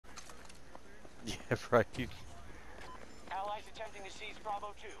Yeah, right. Allies attempting to seize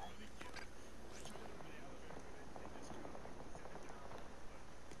Bravo 2.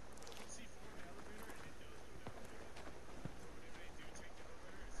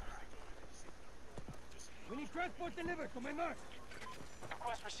 We need transport delivered to my mark.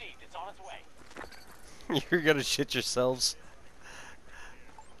 Request received. It's on its way. You're gonna shit yourselves.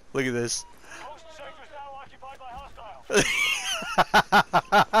 Look at this. Host sector is now occupied by hostiles. The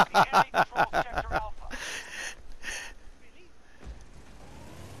enemy controls Sector Alpha.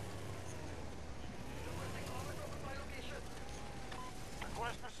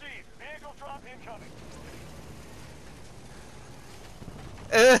 Request received. Vehicle drop incoming.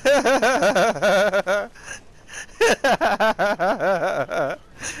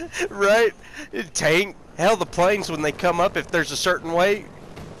 Right? Tank. Hell, the planes when they come up, if there's a certain way.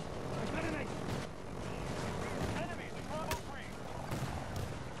 Enemy to Bravo 3.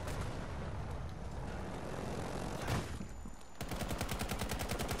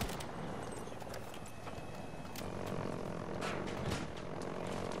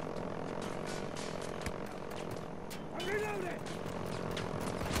 I'm reloading.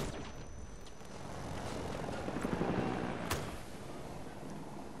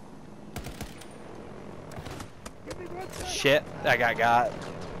 Give me one second. Shit, I got.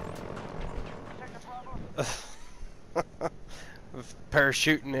 Sector Bravo.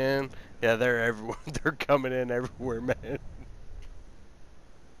 Parachuting in. Yeah, they're everywhere. They're coming in everywhere, man.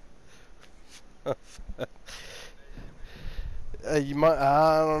 You might.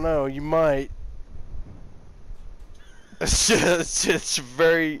 I don't know. You might. It's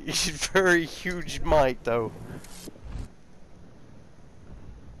very, very huge might though.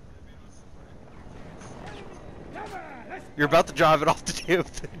 Come on, let's You're about to drive it off the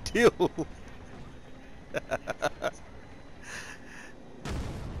deal.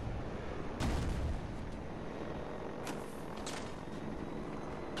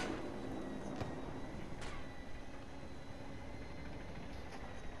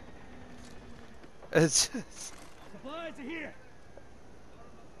 It's supplies are here.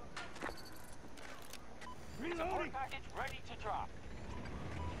 Support Reloading. package ready to drop.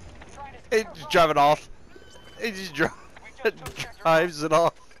 Trying to it secure just Bravo drive it 3. off. It just drives it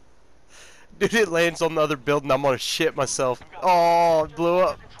off. Dude, it lands on the other building. I'm gonna shit myself. Oh, it blew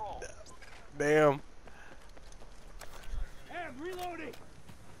up. Control. Damn. I'm reloading.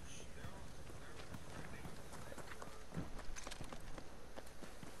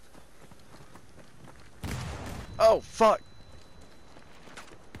 Oh, fuck.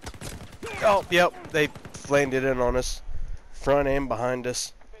 Oh, yep. They landed in on us. Front and behind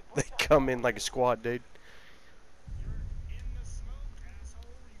us. They come in like a squad, dude.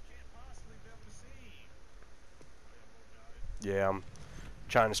 Yeah, I'm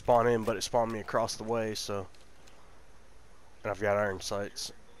trying to spawn in, but it spawned me across the way, so. And I've got iron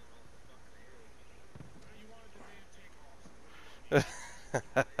sights.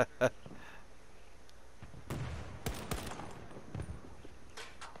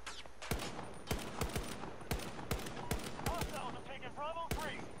 Hostiles have taken Bravo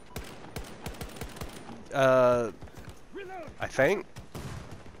 3. Reload. I think.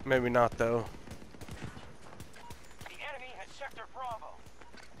 Maybe not, though. The enemy has Sector Bravo.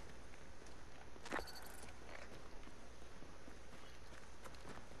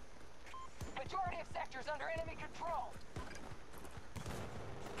 Majority of sectors under enemy control.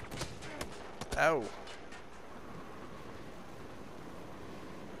 Ow.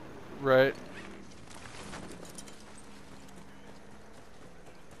 Right.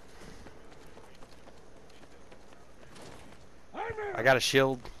 I got a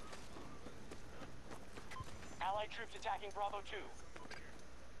shield. Allied troops attacking Bravo 2.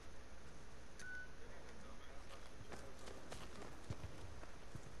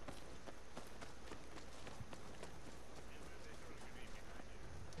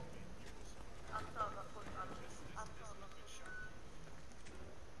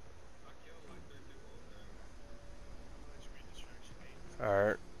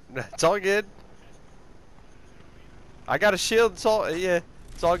 Alright. It's all good. I got a shield. It's all, yeah.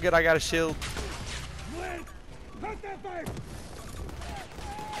 It's all good. I got a shield. Wait. Cut that fire.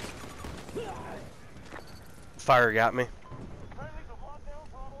 Fire got me. Friendlies have locked down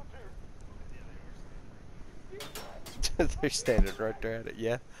Bravo 2. They're standing right there at it,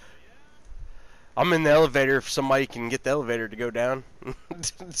 yeah. I'm in the elevator if somebody can get the elevator to go down.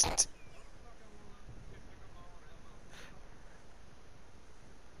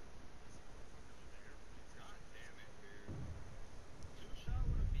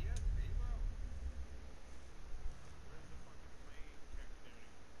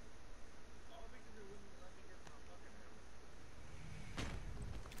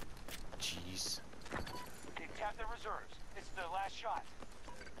 reserves. It's the last shot.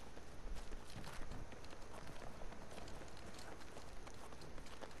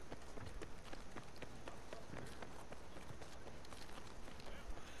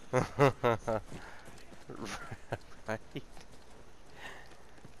 Right.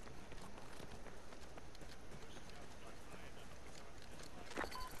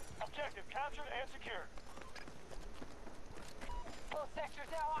 Objective captured and secured. Both sectors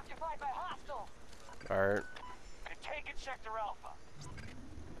now occupied by hostiles. Alright. We've taken Sector Alpha.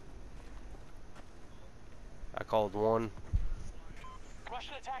 I called one.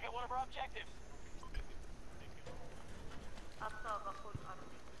 Russian attack at one of our objectives.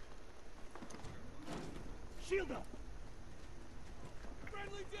 Shield up!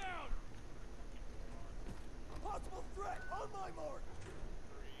 Friendly down! Possible threat on my mark!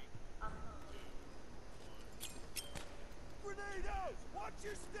 Grenade out! Watch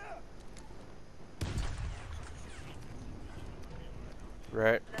your step!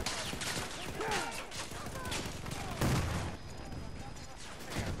 Right.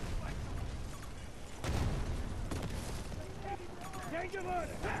 Change of order!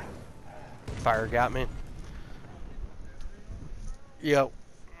 Fire got me. Yep.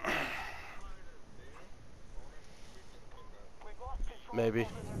 We've lost control Maybe. over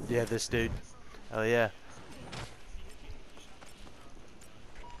the- Yeah, this dude. Oh yeah.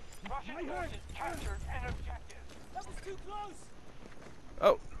 Russian My heart. forces captured an objective. That was too close!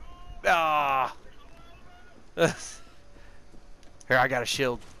 Oh. Ah. Here, I got a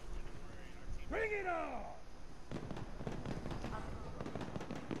shield. Bring it on!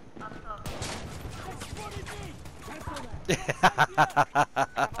 That's funny me! Cancel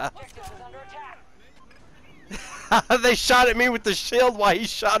that! Objective is under attack. They shot at me with the shield while he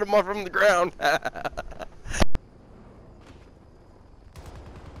shot him off from the ground. Stay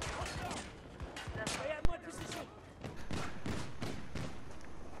at my position!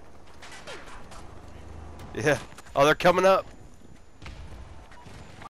 Yeah. Oh, they're coming up.